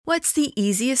What's the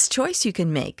easiest choice you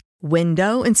can make?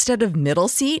 Window instead of middle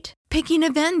seat? Picking a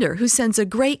vendor who sends a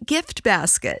great gift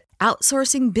basket?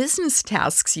 Outsourcing business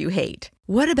tasks you hate?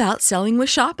 What about selling with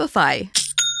Shopify?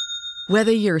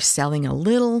 Whether you're selling a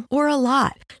little or a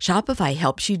lot, Shopify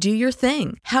helps you do your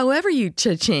thing, however you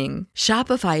cha-ching.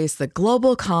 Shopify is the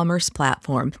global commerce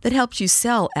platform that helps you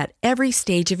sell at every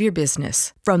stage of your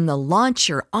business. From the launch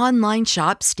your online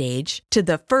shop stage to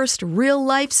the first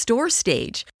real-life store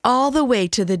stage, all the way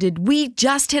to the did we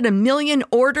just hit a million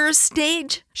orders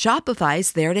stage.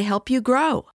 Shopify's there to help you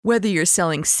grow. Whether you're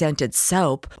selling scented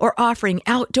soap or offering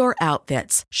outdoor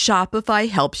outfits, Shopify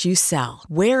helps you sell.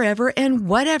 Wherever and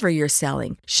whatever you're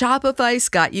selling, Shopify's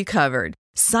got you covered.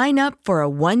 Sign up for a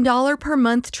 $1 per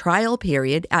month trial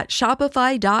period at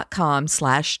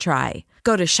shopify.com/try.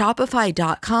 Go to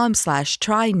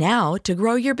shopify.com/try now to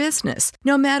grow your business,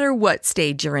 no matter what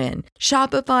stage you're in.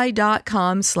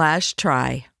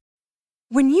 Shopify.com/try.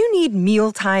 When you need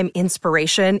mealtime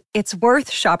inspiration, it's worth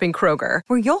shopping Kroger,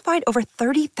 where you'll find over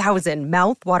 30,000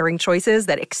 mouth-watering choices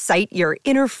that excite your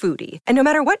inner foodie. And no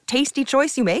matter what tasty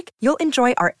choice you make, you'll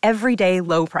enjoy our everyday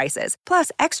low prices, plus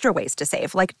extra ways to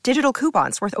save, like digital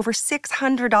coupons worth over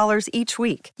 $600 each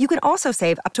week. You can also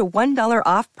save up to $1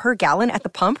 off per gallon at the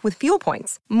pump with fuel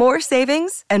points. More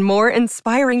savings and more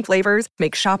inspiring flavors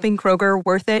make shopping Kroger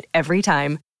worth it every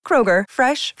time. Kroger,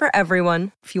 fresh for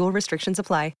everyone. Fuel restrictions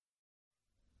apply.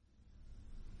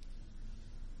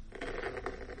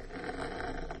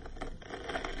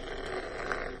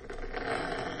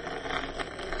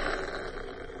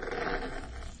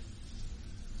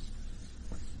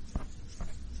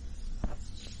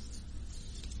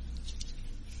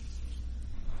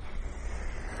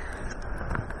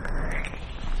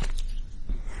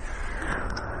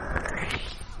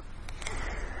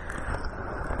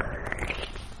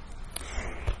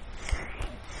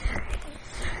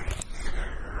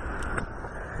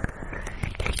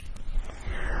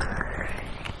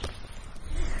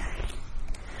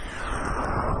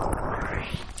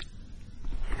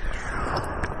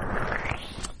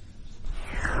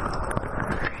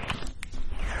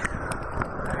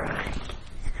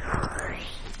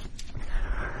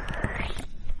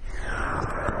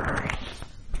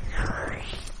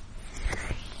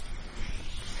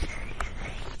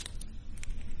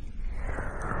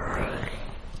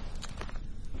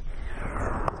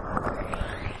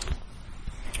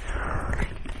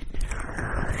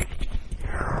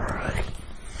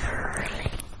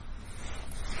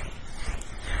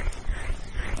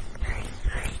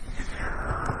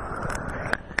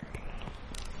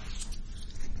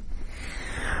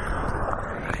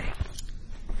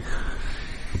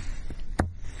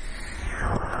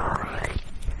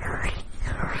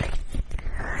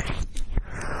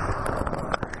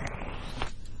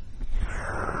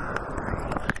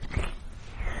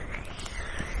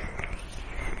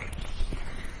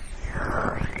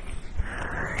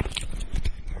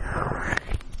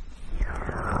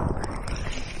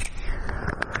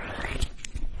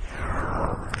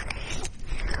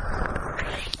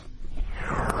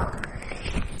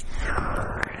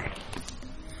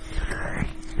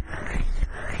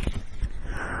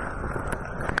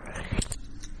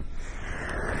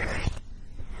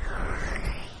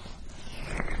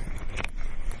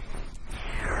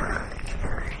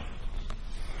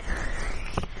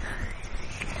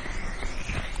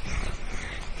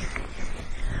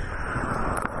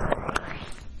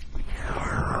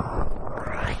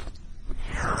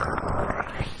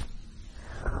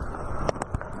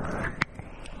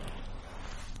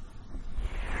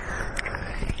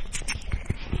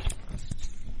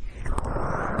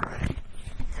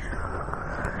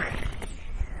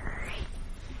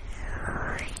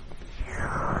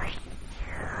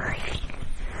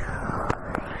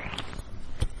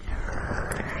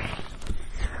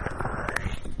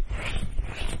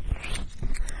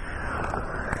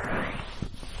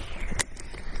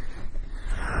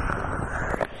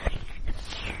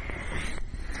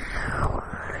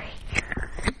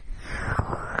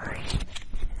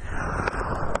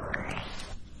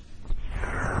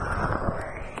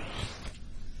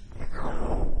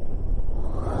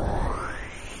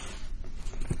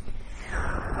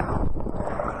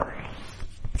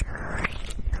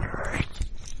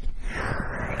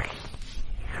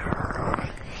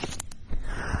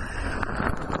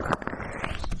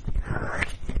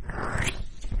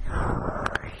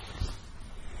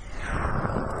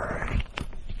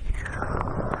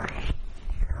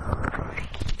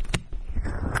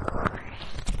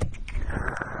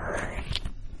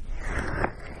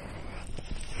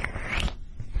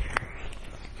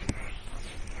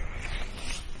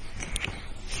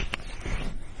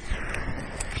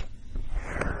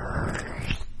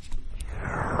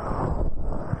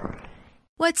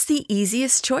 What's the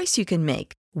easiest choice you can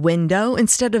make? Window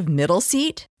instead of middle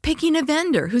seat? Picking a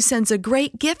vendor who sends a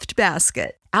great gift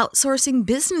basket? Outsourcing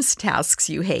business tasks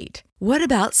you hate? What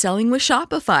about selling with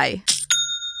Shopify?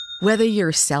 Whether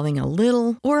you're selling a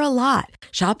little or a lot,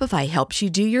 Shopify helps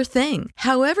you do your thing,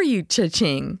 however you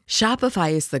cha-ching.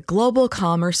 Shopify is the global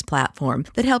commerce platform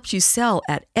that helps you sell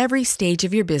at every stage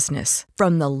of your business.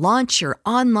 From the launch your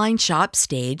online shop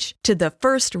stage to the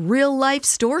first real-life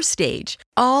store stage,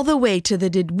 all the way to the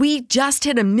did we just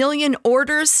hit a million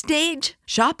orders stage.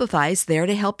 Shopify's there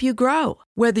to help you grow.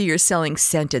 Whether you're selling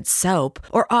scented soap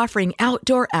or offering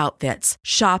outdoor outfits,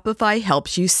 Shopify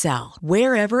helps you sell.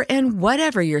 Wherever and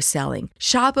whatever you're selling,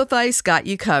 Shopify's got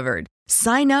you covered.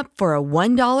 Sign up for a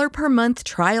 $1 per month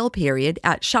trial period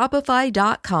at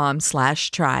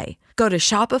shopify.com/try. Go to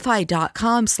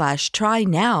shopify.com/try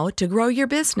now to grow your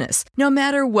business, no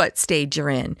matter what stage you're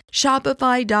in.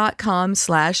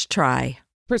 Shopify.com/try.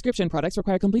 Prescription products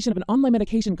require completion of an online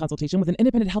medication consultation with an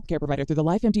independent healthcare provider through the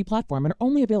LifeMD platform and are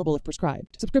only available if prescribed.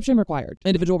 Subscription required.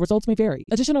 Individual results may vary.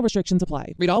 Additional restrictions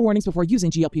apply. Read all warnings before using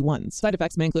GLP-1s. Side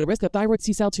effects may include a risk of thyroid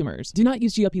C-cell tumors. Do not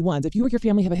use GLP-1s if you or your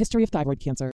family have a history of thyroid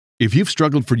cancer. If you've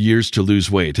struggled for years to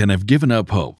lose weight and have given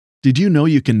up hope, did you know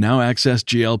you can now access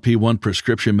GLP-1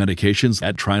 prescription medications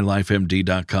at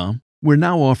TryLifeMD.com? We're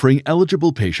now offering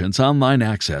eligible patients online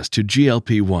access to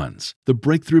GLP-1s, the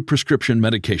breakthrough prescription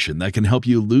medication that can help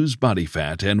you lose body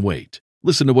fat and weight.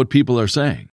 Listen to what people are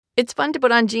saying. It's fun to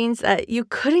put on jeans that you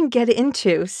couldn't get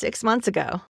into 6 months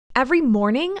ago. Every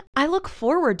morning, I look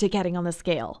forward to getting on the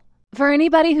scale. For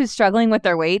anybody who's struggling with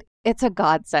their weight, it's a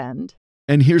godsend.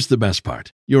 And here's the best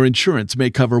part. Your insurance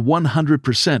may cover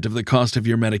 100% of the cost of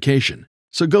your medication.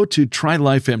 So go to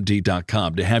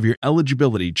TryLifeMD.com to have your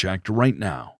eligibility checked right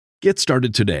now. Get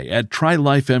started today at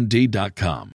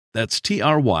TryLifeMD.com. That's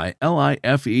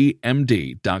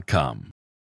TryLifeMD.com.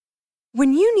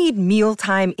 When you need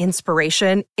mealtime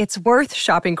inspiration, it's worth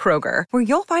shopping Kroger, where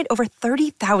you'll find over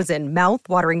 30,000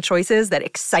 mouth-watering choices that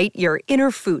excite your inner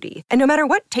foodie. And no matter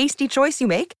what tasty choice you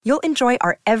make, you'll enjoy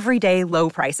our everyday low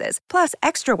prices, plus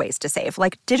extra ways to save,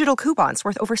 like digital coupons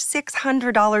worth over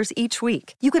 $600 each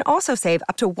week. You can also save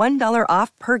up to $1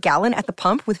 off per gallon at the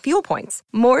pump with fuel points.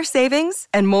 More savings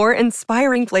and more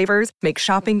inspiring flavors make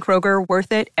shopping Kroger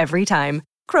worth it every time.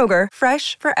 Kroger,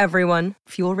 fresh for everyone.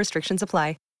 Fuel restrictions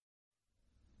apply.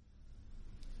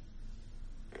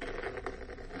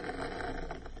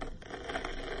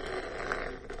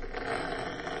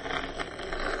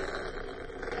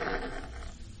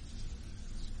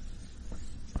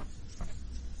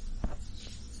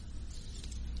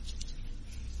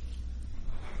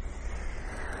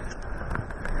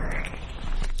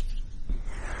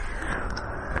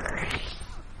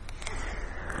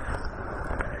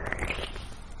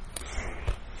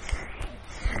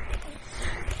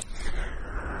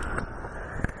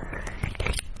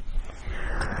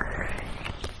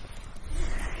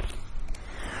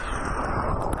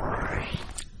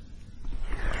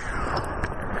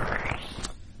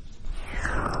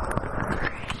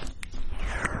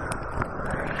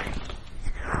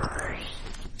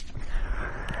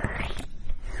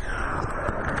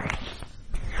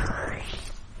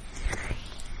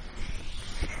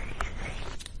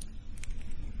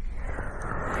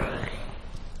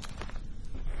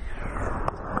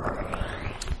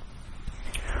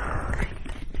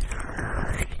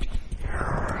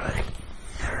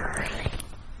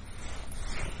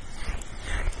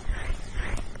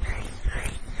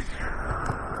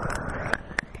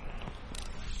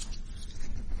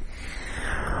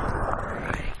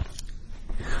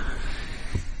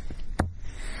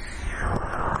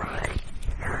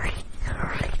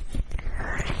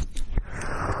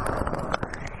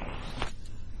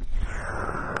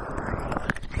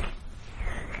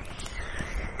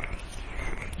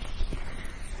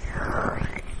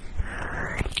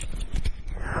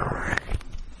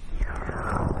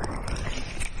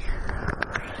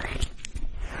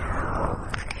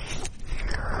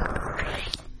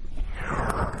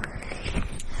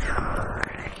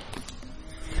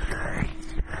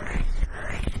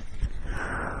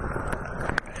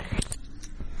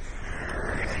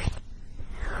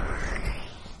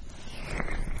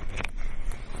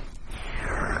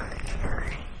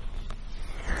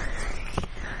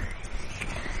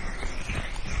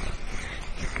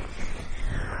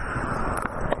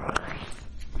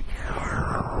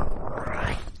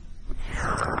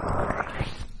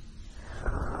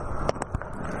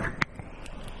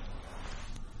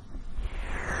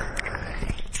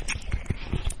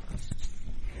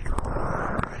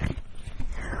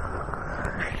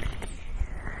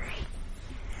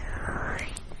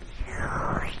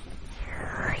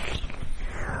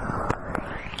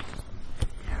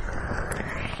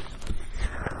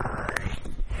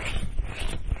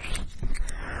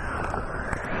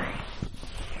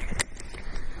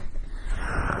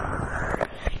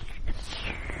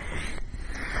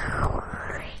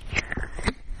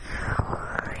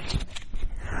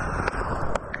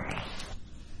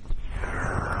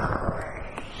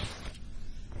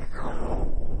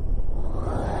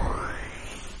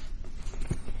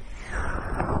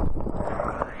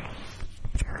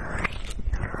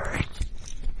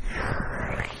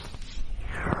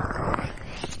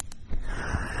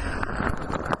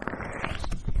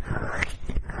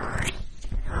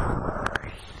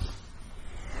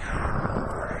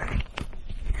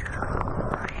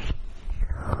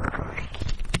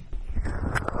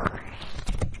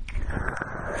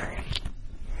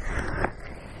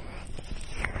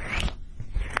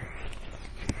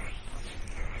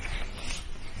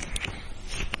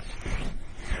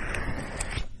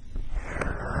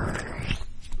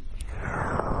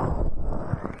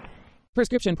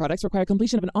 Prescription products require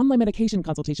completion of an online medication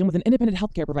consultation with an independent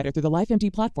healthcare provider through the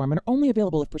LifeMD platform and are only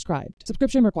available if prescribed.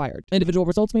 Subscription required. Individual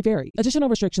results may vary. Additional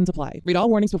restrictions apply. Read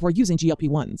all warnings before using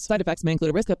GLP-1s. Side effects may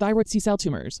include a risk of thyroid C-cell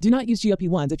tumors. Do not use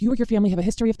GLP-1s if you or your family have a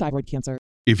history of thyroid cancer.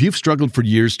 If you've struggled for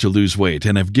years to lose weight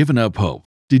and have given up hope,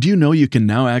 did you know you can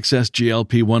now access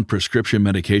GLP-1 prescription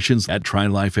medications at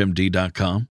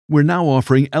TryLifeMD.com? We're now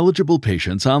offering eligible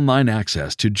patients online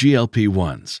access to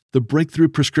GLP-1s, the breakthrough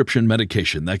prescription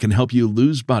medication that can help you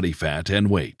lose body fat and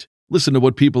weight. Listen to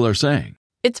what people are saying.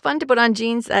 It's fun to put on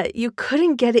jeans that you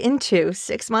couldn't get into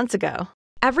 6 months ago.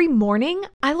 Every morning,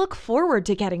 I look forward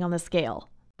to getting on the scale.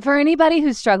 For anybody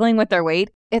who's struggling with their weight,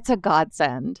 it's a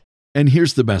godsend. And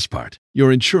here's the best part.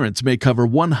 Your insurance may cover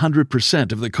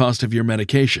 100% of the cost of your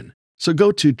medication. So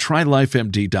go to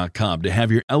TryLifeMD.com to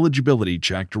have your eligibility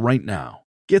checked right now.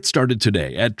 Get started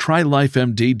today at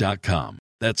TryLifeMD.com.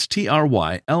 That's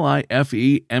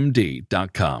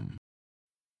TryLifeMD.com.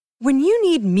 When you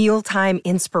need mealtime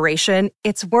inspiration,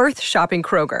 it's worth shopping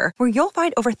Kroger, where you'll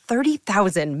find over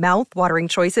 30,000 mouth-watering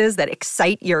choices that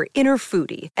excite your inner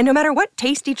foodie. And no matter what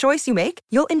tasty choice you make,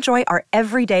 you'll enjoy our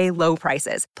everyday low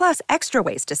prices, plus extra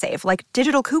ways to save, like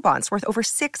digital coupons worth over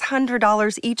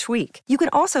 $600 each week. You can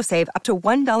also save up to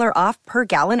 $1 off per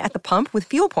gallon at the pump with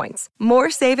fuel points.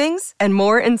 More savings and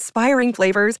more inspiring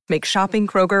flavors make shopping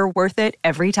Kroger worth it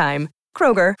every time.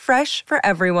 Kroger, fresh for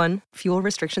everyone. Fuel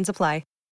restrictions apply.